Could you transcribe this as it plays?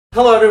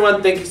Hello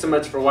everyone, thank you so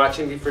much for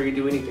watching. Before you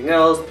do anything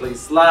else,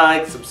 please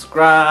like,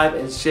 subscribe,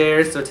 and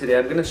share. So today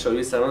I'm going to show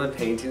you some of the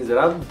paintings that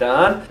I've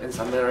done and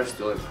some that are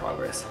still in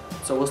progress.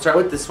 So we'll start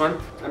with this one.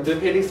 I'm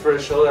doing paintings for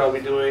a show that I'll be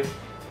doing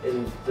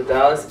in the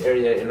Dallas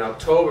area in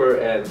October,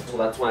 and so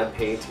that's why I'm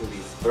painting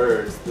these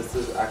birds. This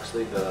is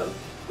actually the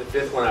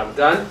fifth one I've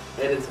done,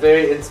 and it's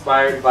very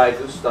inspired by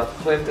Gustav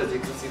Klimt. As you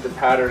can see the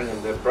pattern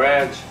and the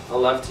branch. I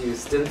love to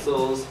use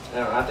stencils,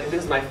 and I think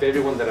this is my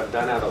favorite one that I've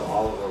done out of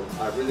all of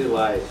them. I really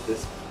like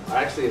this.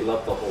 I actually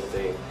love the whole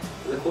thing.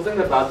 And the cool thing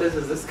about this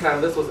is this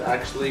canvas was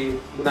actually,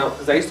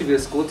 because I used to be a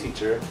school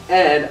teacher,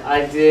 and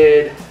I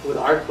did, with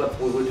art club,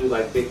 we would do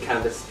like big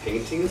canvas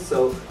paintings,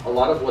 so a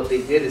lot of what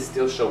they did is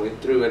still showing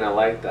through, and I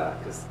like that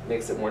because it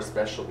makes it more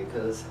special,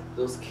 because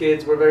those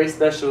kids were very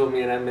special to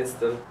me and I miss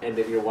them. And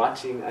if you're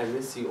watching, I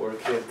miss you, or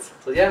kids.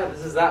 So yeah,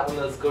 this is that one.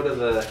 Let's go to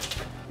the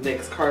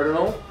next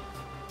cardinal.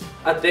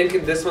 I think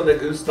in this one the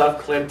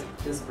Gustav Klimt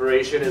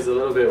inspiration is a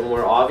little bit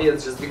more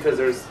obvious, just because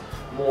there's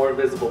more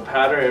visible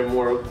pattern and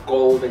more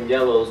gold and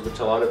yellows, which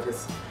a lot of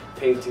his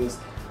paintings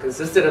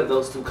consisted of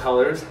those two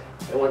colors.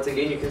 And once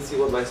again, you can see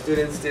what my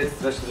students did,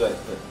 especially like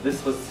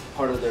this was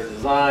part of their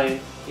design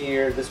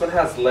here. This one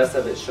has less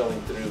of it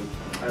showing through.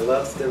 I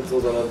love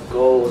stencils, I love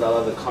gold, I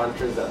love the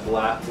contrast that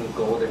black and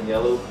gold and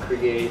yellow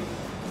create,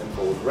 and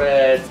gold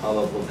red. I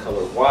love the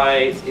color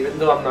white. Even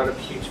though I'm not a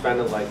huge fan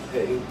of like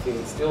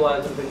painting still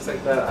lines and things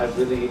like that, I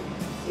really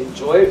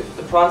enjoy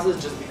the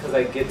process just because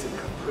I get to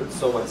put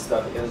so much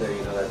stuff in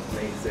there, that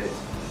makes it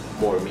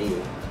more me.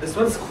 This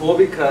one's cool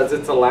because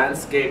it's a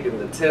landscape in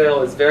the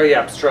tail. It's very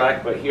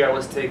abstract, but here I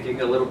was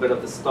taking a little bit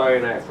of the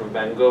Starry Night from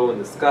Van Gogh in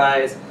the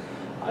skies.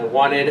 I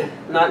wanted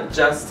not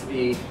just to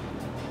be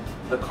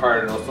the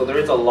cardinal, so there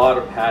is a lot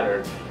of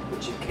pattern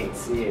which you can't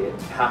see it.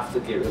 You have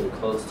to get really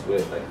close to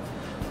it. Like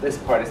this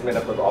part is made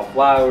up of all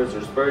flowers,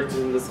 there's birds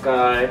in the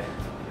sky,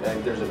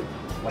 and there's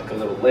like a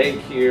little lake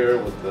here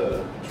with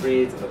the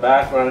trees in the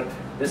background.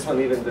 This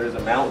one even there's a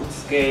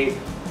mountainscape.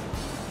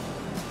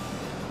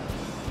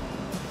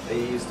 I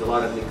used a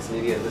lot of mixed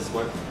media in this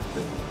one.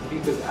 The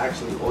beak is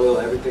actually oil,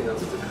 everything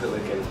else is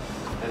acrylic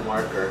and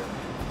marker.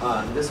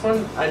 This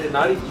one I did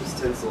not use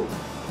stencils.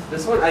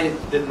 This one I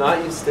did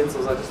not use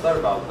stencils, I just thought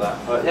about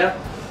that. But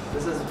yeah,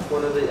 this is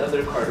one of the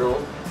other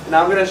cardinals. And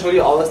now I'm going to show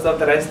you all the stuff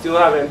that I still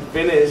haven't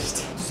finished.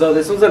 So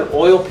this one's an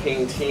oil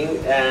painting,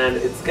 and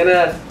it's going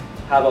to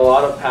have a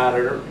lot of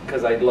pattern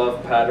because I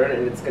love pattern,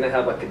 and it's going to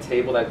have like a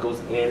table that goes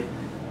in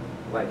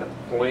like a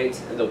point,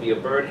 and there'll be a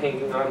bird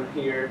hanging on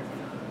here.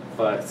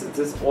 But since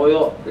this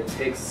oil, it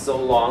takes so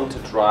long to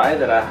dry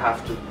that I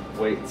have to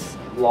wait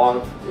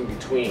long in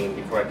between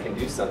before I can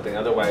do something.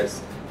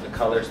 Otherwise, the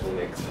colors will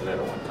mix, and I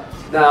don't want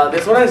that. Now,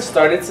 this one I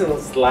started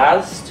since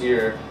last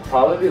year,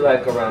 probably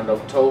like around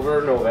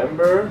October,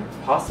 November,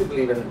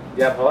 possibly even,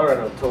 yeah, probably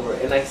around October,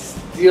 and I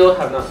still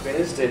have not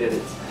finished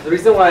it. The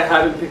reason why I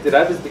haven't picked it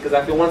up is because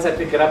I feel once I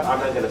pick it up, I'm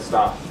not going to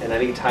stop, and I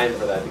need time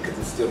for that because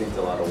it still needs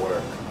a lot of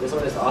work. This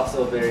one is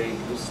also very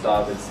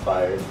Gustav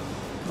inspired,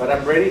 but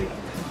I'm ready.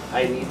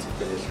 I need to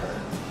finish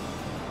her.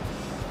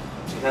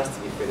 She has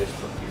to be finished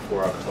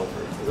before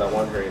October because I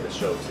want her in the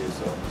show too.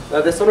 So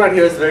now this one right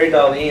here is very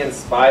Dali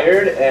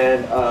inspired,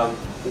 and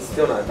it's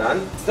still not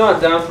done. It's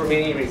not done for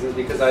many reasons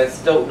because I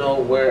still don't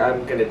know where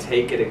I'm going to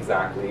take it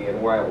exactly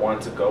and where I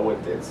want to go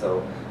with it.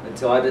 So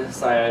until I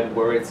decide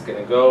where it's going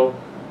to go,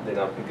 then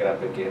I'll pick it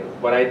up again.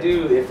 What I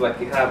do, if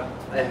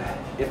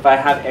I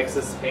have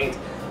excess paint,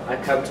 I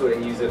come to it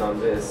and use it on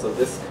this. So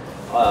this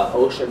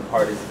ocean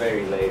part is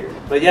very layered.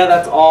 But yeah,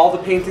 that's all the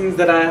paintings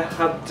that I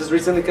have just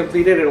recently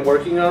completed and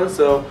working on.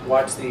 So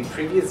watch the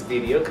previous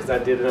video because I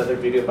did another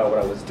video about what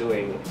I was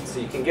doing,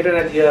 so you can get an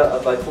idea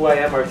of like who I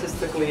am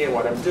artistically and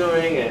what I'm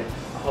doing. And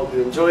I hope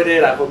you enjoyed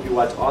it. I hope you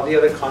watch all the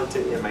other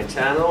content in my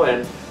channel,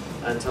 and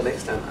until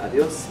next time,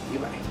 adios,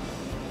 bye.